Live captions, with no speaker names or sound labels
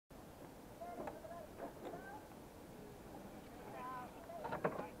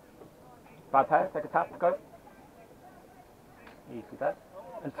Bad pair, take a tap, go. Easy there.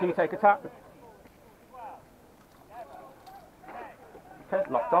 And 2, take a tap. Okay,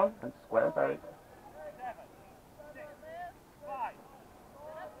 locked on and square and buried.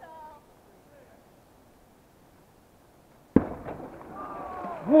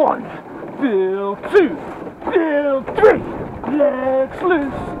 One, build 2, build 3, legs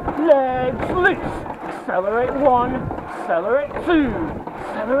loose, accelerate 1, accelerate 2,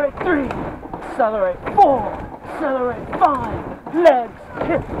 accelerate 3, accelerate 4, accelerate 5, legs,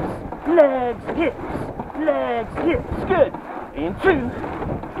 hips, good, in 2,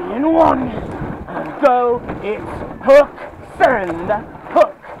 in 1, and go, it's hook, send,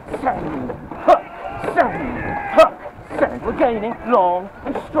 hook, send, hook, send, hook, send. We're gaining long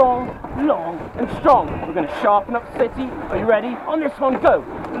and strong, we're going to sharpen up city. Are you ready? On this one, go,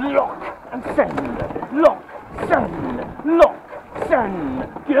 lock and send, lock, send, lock, send.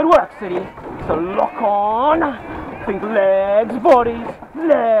 Good work, city. So lock on. Think legs, bodies,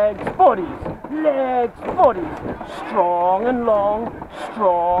 legs, bodies, legs, bodies. Strong and long,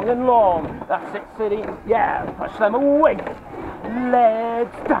 That's it, city. Yeah, push them away.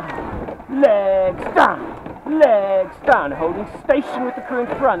 Legs down, holding station with the crew in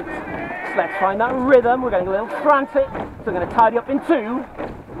front. So let's find that rhythm. We're getting a little frantic. So I'm going to tidy up in 2,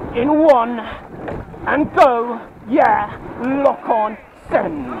 in 1, and go. Yeah, lock on,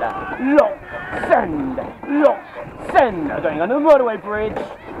 send, lock, send, lock, send. Going under the motorway bridge.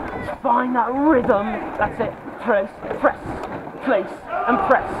 Let's find that rhythm. That's it. Press, place, and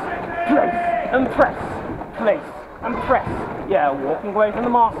press, place, and press, place, and press. Yeah, walking away from the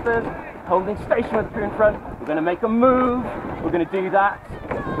masters, holding station with the crew in front. We're going to make a move. We're going to do that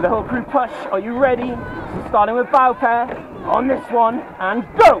with the whole crew push. Are you ready? So starting with bow pair on this one, and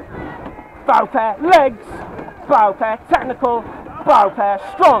go. Bow pair, legs, bow pair, technical, bow pair,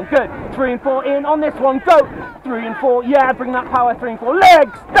 strong, good. 3 and 4 in on this one, go. 3 and 4, yeah, bring that power. 3 and 4,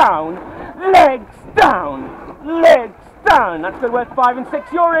 legs down, legs down, legs down. That's good work. 5 and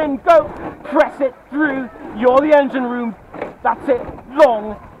 6, you're in, go. Press it through. You're the engine room. That's it.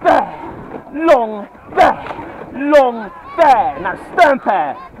 Long there, long there, long there. Now stern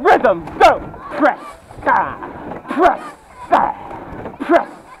pair, rhythm, go. Press there, press there, press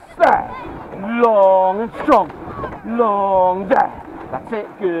there. Long and strong, long there. That's it,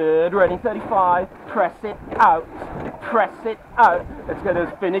 good. Ready, 35. Press it out, press it out. Let's get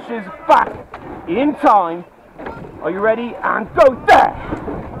those finishes back in time. Are you ready? And go there.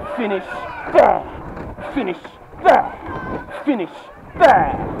 Finish there, finish there, finish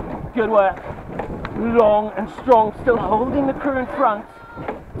there. Good work. Long and strong, still holding the crew in front.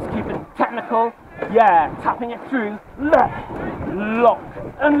 Let's keep it technical. Yeah, tapping it through. Left, lock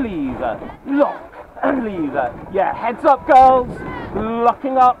and lever, lock and lever. Yeah, heads up, girls.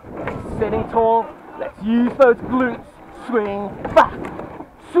 Locking up, sitting tall. Let's use those glutes. Swing back,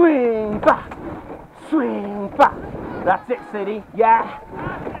 swing back, swing back. That's it, city. Yeah.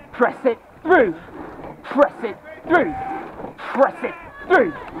 Press it through, press it through, press it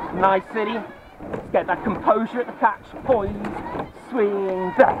through. Nice, city. Let's get that composure at the catch. Poise,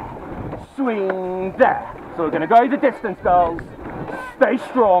 swing there, swing there. So we're going to go the distance, girls. Stay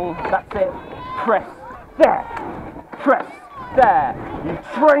strong. That's it. Press there, press there. You've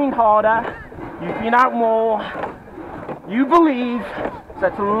trained harder. You've been out more. You believe. So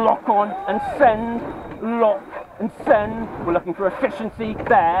let's lock on and send. Lock and send. We're looking for efficiency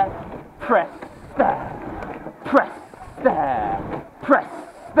there. Press there. Press there. Press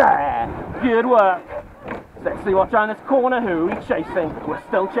there. Good work. Let's see what's around this corner. Who are we chasing? We're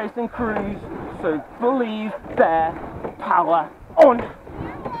still chasing crews. So believe there. Power on.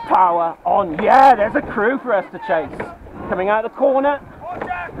 Power on. Yeah, there's a crew for us to chase. Coming out the corner.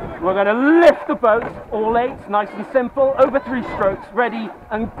 We're going to lift the boat, all 8, nice and simple, over 3 strokes, ready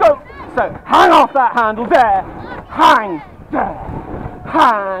and go. So hang off that handle there, hang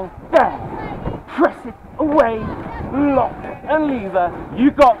there, press it away, lock and lever.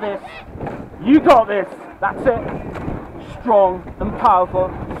 You got this, that's it. Strong and powerful,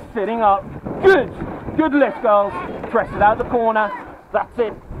 sitting up, good lift, girls. Press it out the corner, that's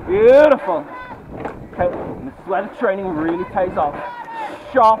it, beautiful. Okay, this is where the training really pays off.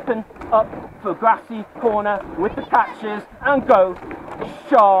 Sharpen up for grassy corner with the catches and go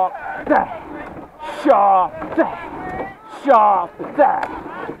sharp there, sharp there, sharp there,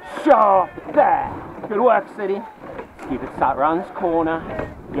 sharp there. Good work, city. Let's keep it sat around this corner.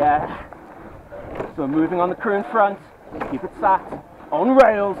 Yeah. So moving on the crew in front. Keep it sat on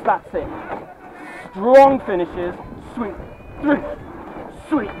rails. That's it. Strong finishes. Sweep through,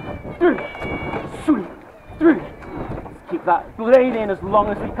 sweep through, sweep through. keep that blade in as long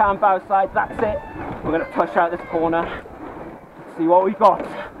as we can, both sides. That's it. We're going to push out this corner. Let's see what we got.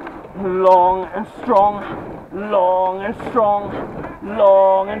 Long and strong, long and strong,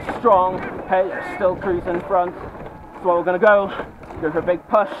 long and strong. Okay, they're still cruising in front. So what we're going to go for a big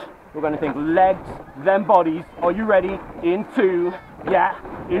push. We're going to think legs, then bodies. Are you ready? In 2, yeah,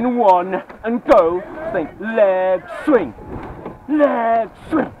 in 1, and go. Think leg swing, leg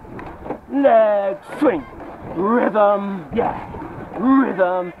swing, leg swing. Rhythm, yeah,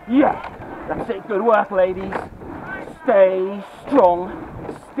 rhythm, yeah. That's it, good work, ladies. Stay strong,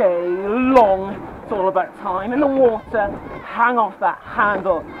 stay long. It's all about time in the water. Hang off that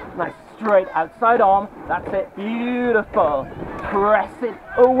handle. Nice straight outside arm. That's it, beautiful. Press it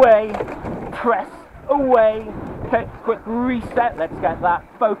away, press away. Okay, quick reset. Let's get that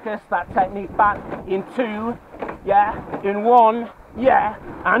focus, that technique back. In 2, yeah, in 1, yeah,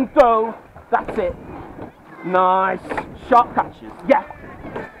 and go. That's it. Nice. Sharp catches, yeah.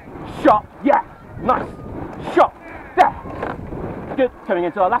 Sharp, yeah. Nice. Sharp, there. Good. Coming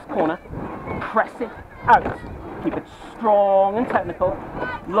into our last corner. Press it out. Keep it strong and technical.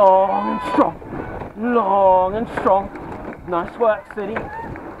 Long and strong. Long and strong. Nice work, City.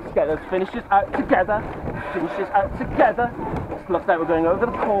 Let's get those finishes out together. Finishes out together. It looks like we're going over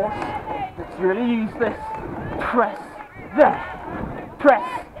the course. Let's really use this. Press there.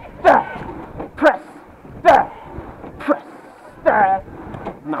 Press there. Press there. Press there.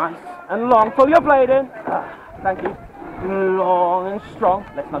 Nice and long. Pull your blade in. Thank you. Long and strong.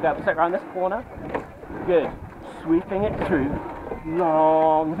 Let's now go opposite around this corner. Good. Sweeping it through.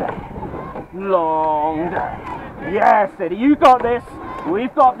 Long there. Long there. Yes, City, you got this.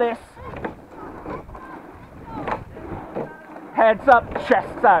 We've got this. Heads up,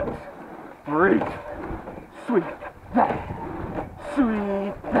 chests out. Breathe. Sweep there.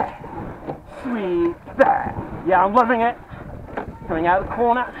 Sweep there. Sweep there. Yeah, I'm loving it. Coming out of the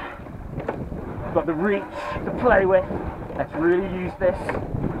corner. Got the reach to play with. Let's really use this.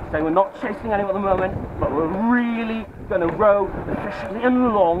 So we're not chasing anyone at the moment, but we're really going to row efficiently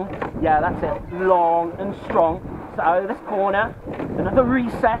and long. Yeah, that's it. Long and strong. So out of this corner, another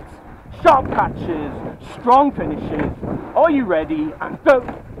reset. Sharp catches, strong finishes. Are you ready? And go.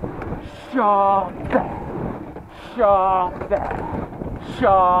 Sharp there. Sharp there.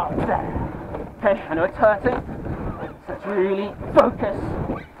 Sharp there. Okay, I know it's hurting. So let's really focus.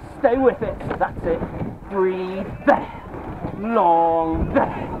 Stay with it. That's it. Breathe there. Long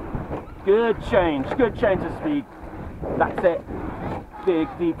there. Good change of speed. That's it. Big,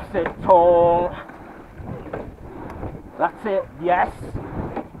 deep sit, tall. That's it, yes.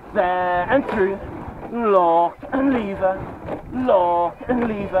 There and through. Lock and lever. Lock and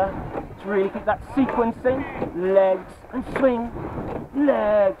lever. To really keep that sequencing. Legs and swing.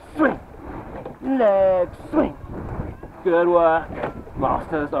 Legs, swing. Legs, swing. Good work.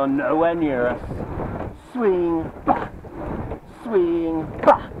 Masters are nowhere near us. Swing back. Swing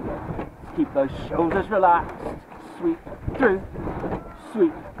back. Keep those shoulders relaxed. Sweep through.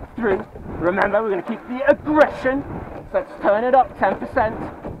 Sweep through. Remember, we're going to keep the aggression. So let's turn it up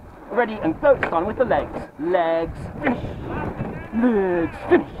 10%. Ready and go. On with the legs. Legs, finish. Legs,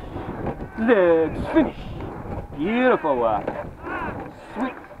 finish. Legs, finish. Beautiful work.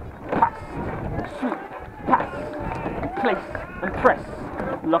 Sweep, pass. Sweep, pass. Place and press.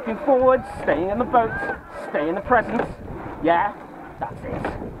 Looking forward, staying in the boat. Stay in the present. Yeah, that's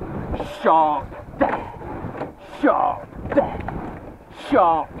it. Sharp there. Sharp there.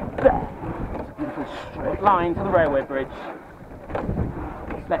 Sharp there. It's a beautiful straight line to the railway bridge.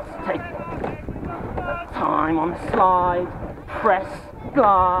 Let's take time on the slide. Press,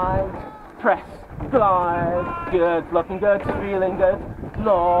 glide. Press, glide. Good, looking good, feeling good.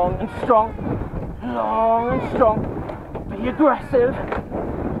 Long and strong. Long and strong. Be aggressive.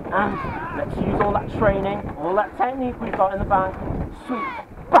 And let's use all that training, all that technique we've got in the bank. Sweep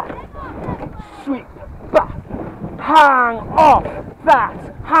back. Sweep back. Hang off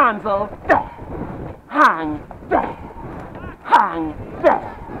that handle there. Hang there. Hang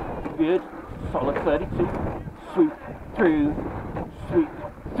there. Good. Solid 32. Sweep through. Sweep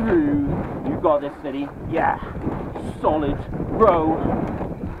through. You got this, City. Yeah. Solid row.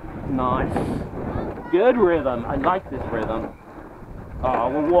 Nice. Good rhythm. I like this rhythm. Oh,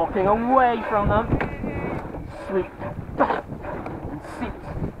 we're walking away from them. Sweep back. And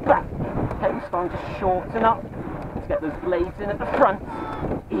seat back. Okay, we're starting to shorten up. Let's get those blades in at the front.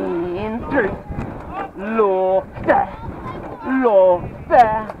 In through. Lock there. Lock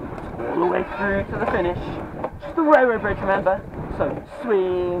there. All the way through to the finish. Just the railway bridge, remember? So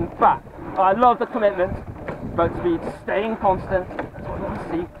swing back. Oh, I love the commitment. Boat speed staying constant. That's what we want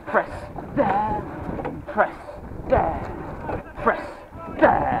to see. Press there. Press there. press,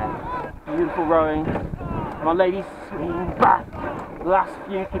 there. Beautiful rowing. Come on ladies, swing back. Last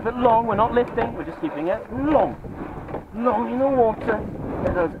few, keep it long, we're not lifting, we're just keeping it long. Long in the water.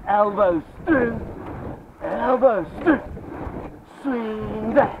 Get those elbows through. Elbows through.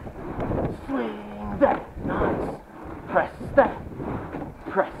 Swing there. Swing there. Nice. Press there.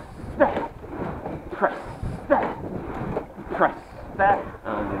 Press there. Press there. Press there.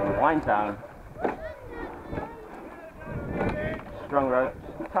 And wind down. Strong rope.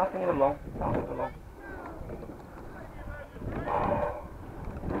 Tapping it along. Tapping it along.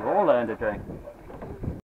 We've all learned a drink.